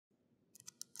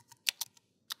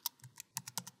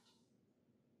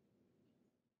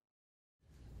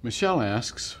Michelle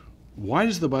asks, why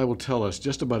does the Bible tell us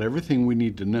just about everything we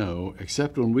need to know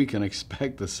except when we can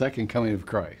expect the second coming of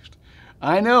Christ?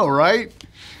 I know, right?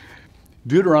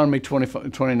 Deuteronomy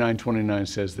 29:29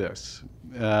 says this,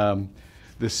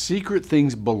 the secret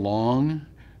things belong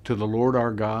to the Lord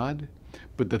our God,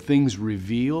 but the things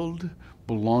revealed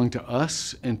belong to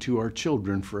us and to our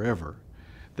children forever,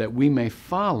 that we may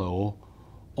follow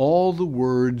all the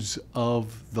words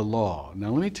of the law. Now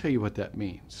let me tell you what that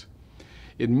means.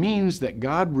 It means that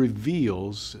God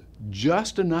reveals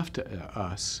just enough to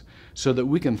us so that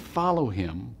we can follow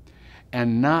him,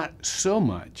 and not so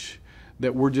much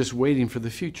that we're just waiting for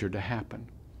the future to happen.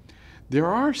 There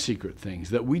are secret things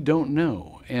that we don't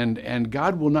know, and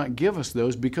God will not give us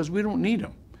those because we don't need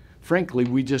them. Frankly,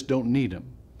 we just don't need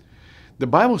them. The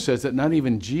Bible says that not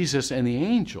even Jesus and the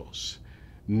angels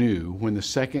knew when the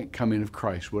second coming of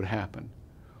Christ would happen.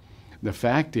 The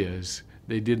fact is,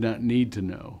 they did not need to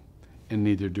know, and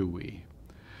neither do we.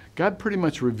 God pretty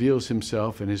much reveals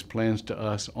himself and his plans to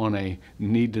us on a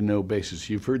need-to-know basis.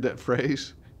 You've heard that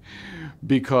phrase?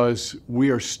 Because we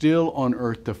are still on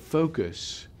earth to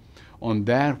focus on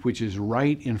that which is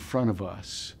right in front of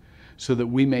us, so that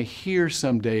we may hear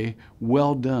someday,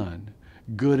 well done,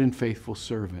 good and faithful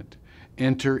servant,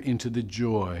 enter into the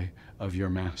joy of your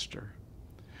master.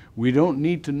 We don't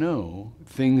need to know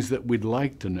things that we'd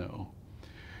like to know.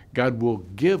 God will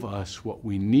give us what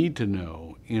we need to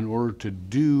know in order to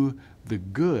do the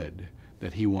good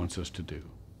that he wants us to do.